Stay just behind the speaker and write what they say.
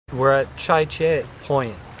We're at Chai Chet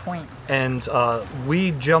Point. And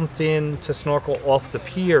we jumped in to snorkel off the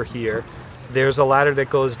pier here. There's a ladder that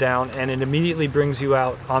goes down and it immediately brings you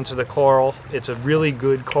out onto the coral. It's a really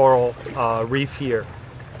good coral reef here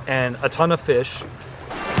and a ton of fish.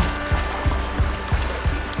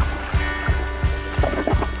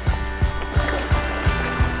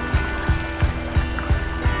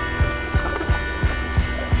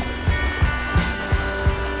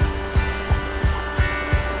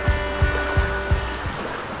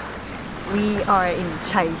 We are in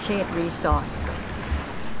Chai Chet Resort.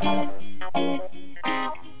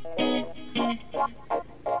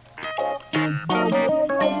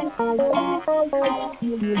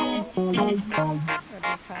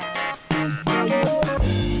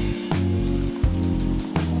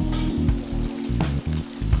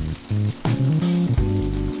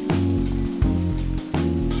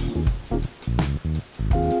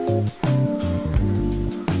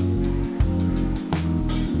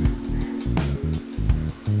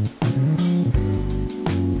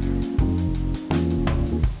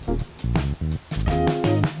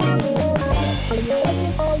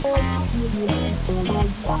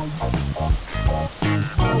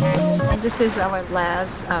 And this is our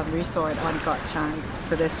last resort on Koh Chang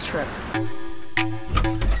for this trip.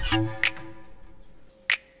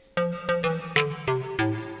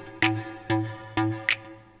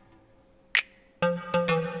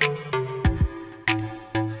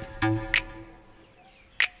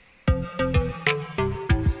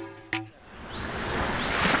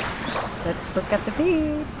 Let's look at the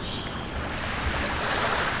beach.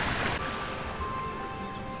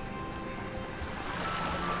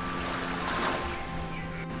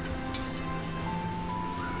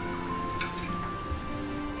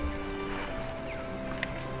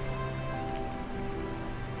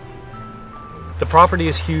 The property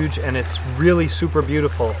is huge and it's really super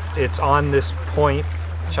beautiful. It's on this point,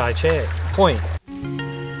 Chai Chet Point.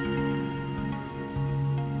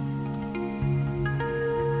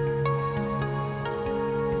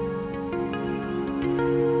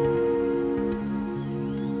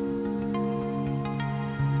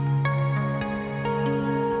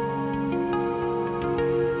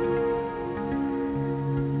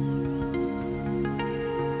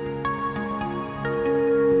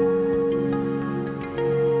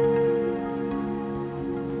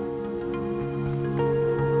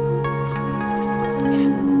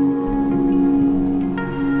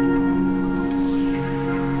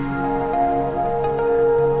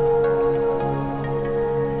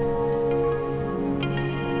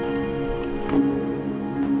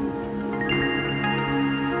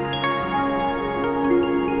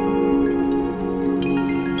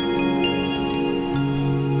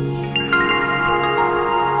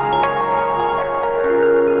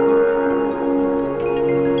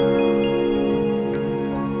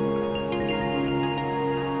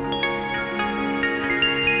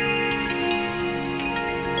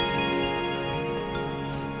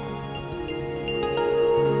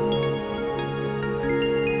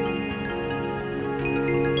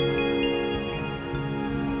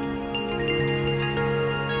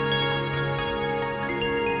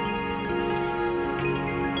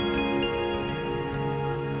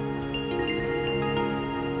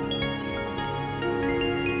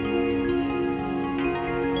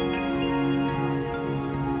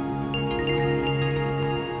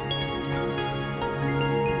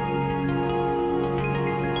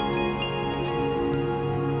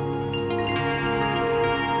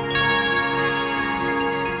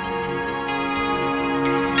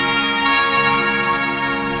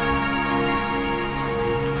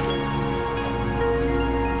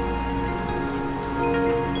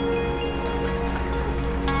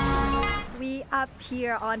 Up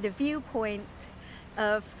here on the viewpoint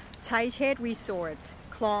of Chai Chet Resort,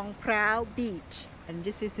 Klong Prao Beach, and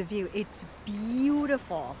this is the view. It's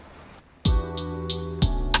beautiful.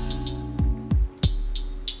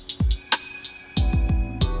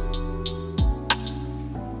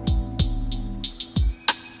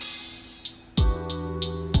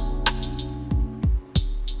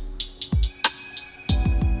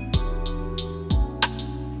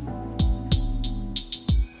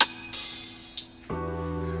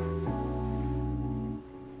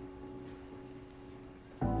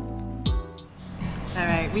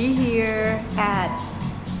 Alright, we're here at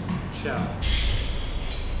Chow.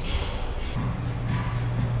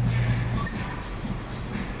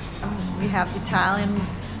 We have Italian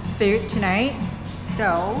food tonight,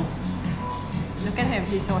 so look at him,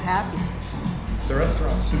 he's so happy. The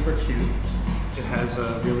restaurant's super cute. It has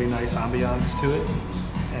a really nice ambiance to it.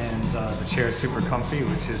 and the chair is super comfy,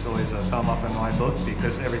 which is always a thumb up in my book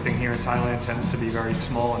because everything here in Thailand tends to be very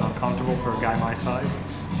small and uncomfortable for a guy my size.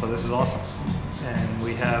 So this is awesome. And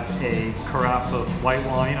we have a carafe of white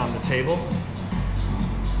wine on the table.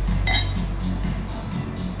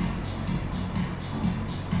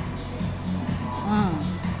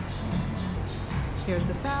 Here's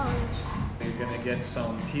the salad. You're gonna get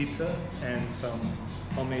some pizza and some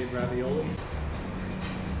homemade ravioli.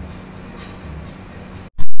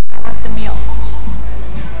 What's the meal?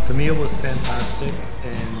 The meal was fantastic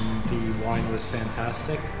and the wine was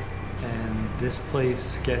fantastic. And this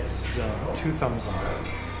place gets 2 thumbs up.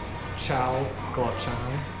 Chow, Koh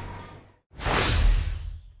Chang.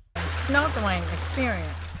 Snorkeling experience.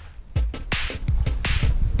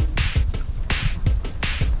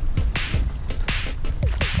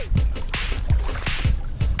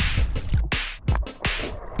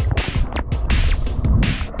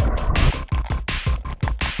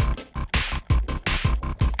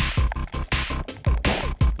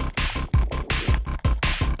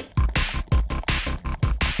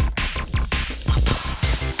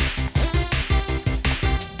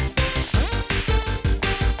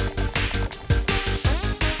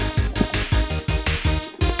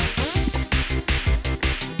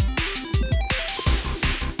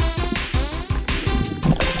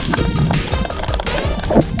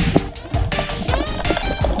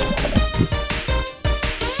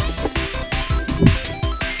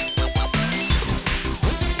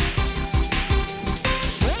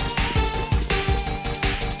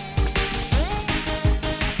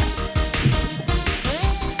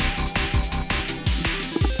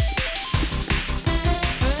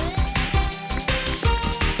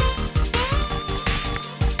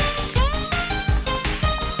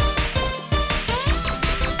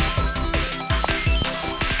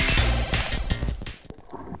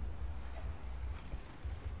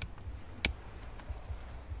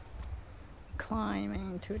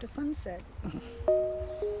 Climbing to the sunset.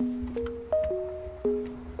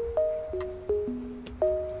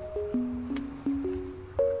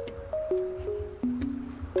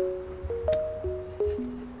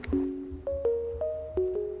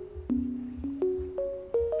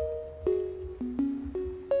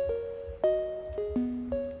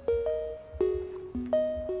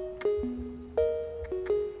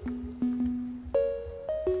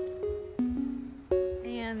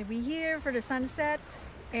 And we're here for the sunset,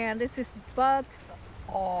 and this is bugs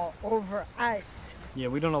all over us. Yeah,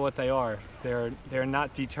 we don't know what they are. They're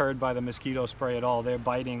not deterred by the mosquito spray at all. They're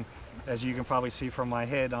biting, as you can probably see from my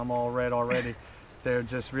head. I'm all red already. They're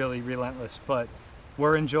just really relentless. But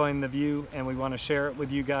we're enjoying the view, and we want to share it with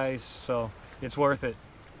you guys, so it's worth it.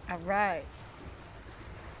 All right.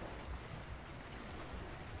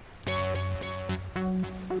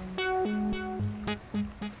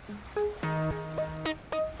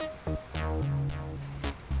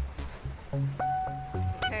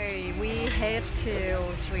 Okay, we head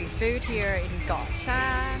to street food here in Koh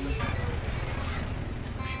Chang.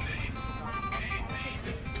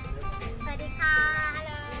 สวัสดีค่ะ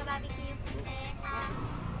Hello Barbecue Fish ค่ะ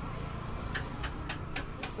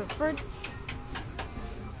So first,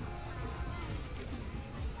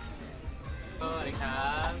 สวัสดีครั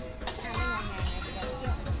บ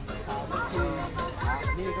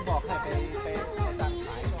นี่ก็บอกให้ไปตัดข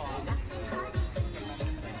ายก่อน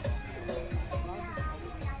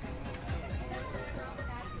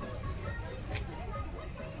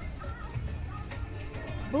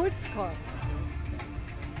boots club.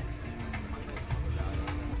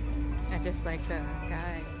 I just like the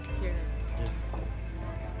guy here.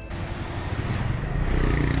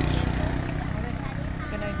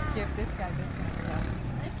 Gonna give this guy this kind of stuff.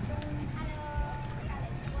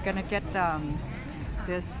 Gonna get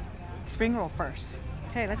this spring roll first.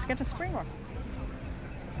 Hey, let's get the spring roll.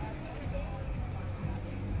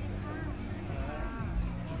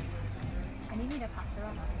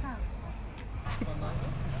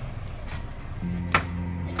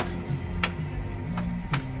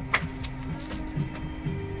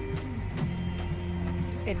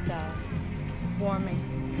 It's warming.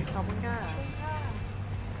 Oh my god.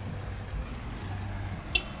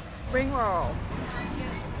 Spring roll.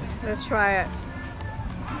 Let's try it.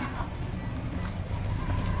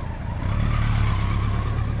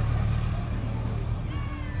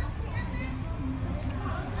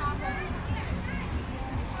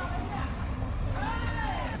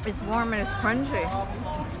 It's warm and it's crunchy.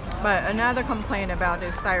 But another complaint about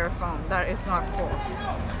is styrofoam, that it's not cool.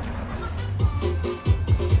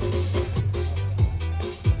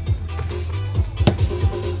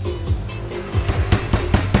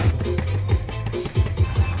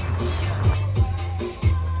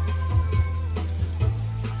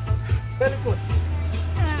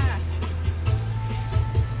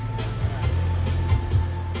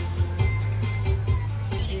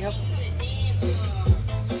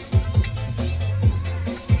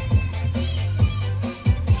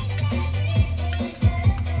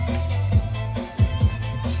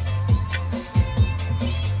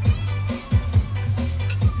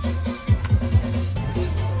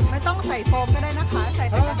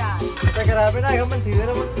 ระดาษไม่ได้ครับมันถือแ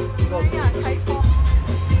ล้วมันกด อยากใช้โฟม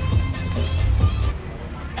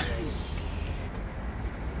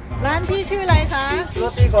ร้านพี่ชื่ออะไรคะ โร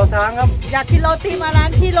ตีก่อช้างครับ อยากกินโรตีมาร้าน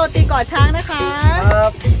พี่โรตีเกาะช้างนะคะ ครั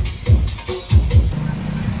บ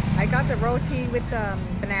I got the roti with the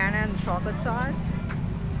banana and chocolate sauce.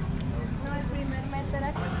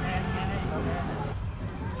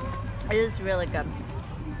 It is really good.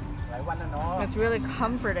 หลายวันแล้วเนาะ It's really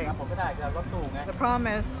comforting. ผมไม่ได้ครับรถตู้ไง The problem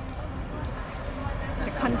is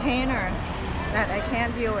the container that I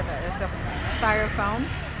can't deal with it is a styrofoam.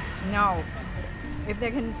 No. If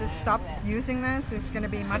they can just stop using this, it's going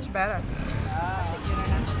to be much better.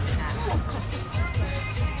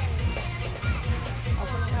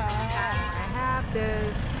 I have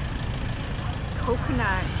this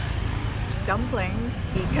coconut dumplings.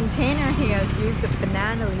 The container here is used of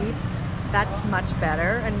banana leaves. That's much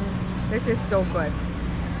better, and this is so good.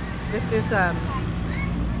 This is the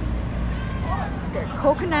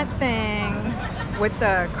coconut thing with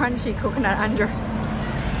the crunchy coconut under.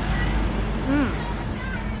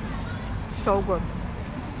 So good.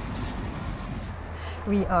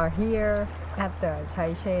 We are here at the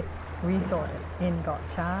Chai Resort in Koh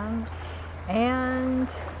Chang, and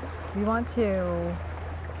we want to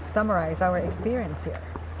summarize our experience here.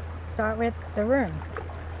 Start with the room.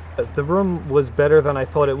 The room was better than I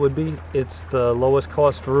thought it would be. It's the lowest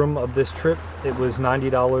cost room of this trip. It was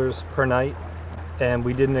 $90 per night, and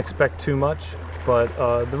we didn't expect too much, but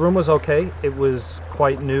the room was okay. It was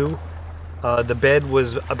quite new. The bed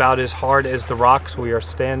was about as hard as the rocks we are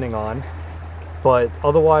standing on, but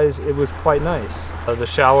otherwise it was quite nice. The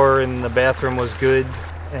shower in the bathroom was good,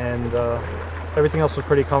 and everything else was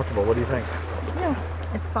pretty comfortable. What do you think? Yeah,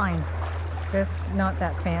 it's fine. Just not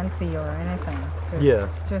that fancy or anything.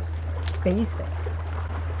 Just basic.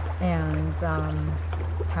 And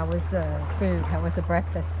how was the food? How was the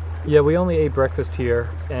breakfast? Yeah, we only ate breakfast here,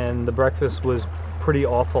 and the breakfast was pretty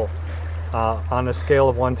awful. On a scale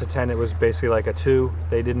of 1 to 10, it was basically like a 2.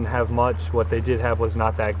 They didn't have much. What they did have was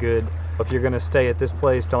not that good. If you're going to stay at this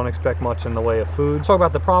place, don't expect much in the way of food. Let's talk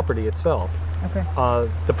about the property itself. Okay.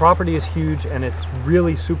 The property is huge, and it's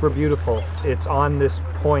really super beautiful. It's on this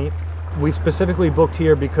point. We specifically booked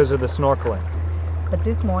here because of the snorkeling. But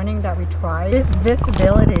this morning that we tried,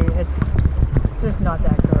 visibility, it's just not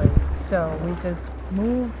that great. So we just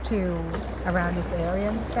moved to around this area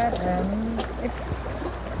instead, and it's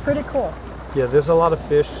pretty cool. Yeah, there's a lot of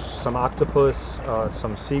fish, some octopus,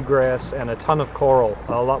 some seagrass, and a ton of coral.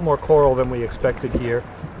 A lot more coral than we expected here,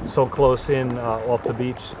 so close in off the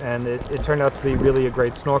beach. And it turned out to be really a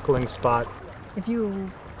great snorkeling spot. If you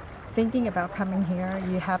thinking about coming here,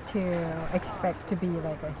 you have to expect to be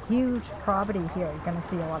like a huge property here. You're gonna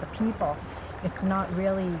see a lot of people. It's not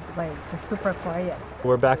really like just super quiet.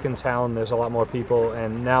 We're back in town, there's a lot more people,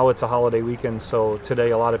 and now it's a holiday weekend, so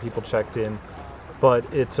today a lot of people checked in. But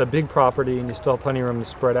it's a big property and you still have plenty of room to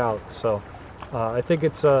spread out. So I think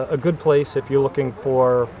it's a good place if you're looking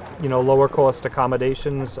for, lower cost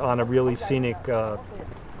accommodations on a really scenic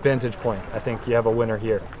vantage point. I think you have a winner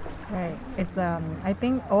here. Right. It's I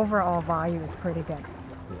think overall value is pretty good.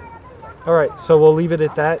 All right, so we'll leave it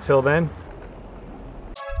at that. Till then.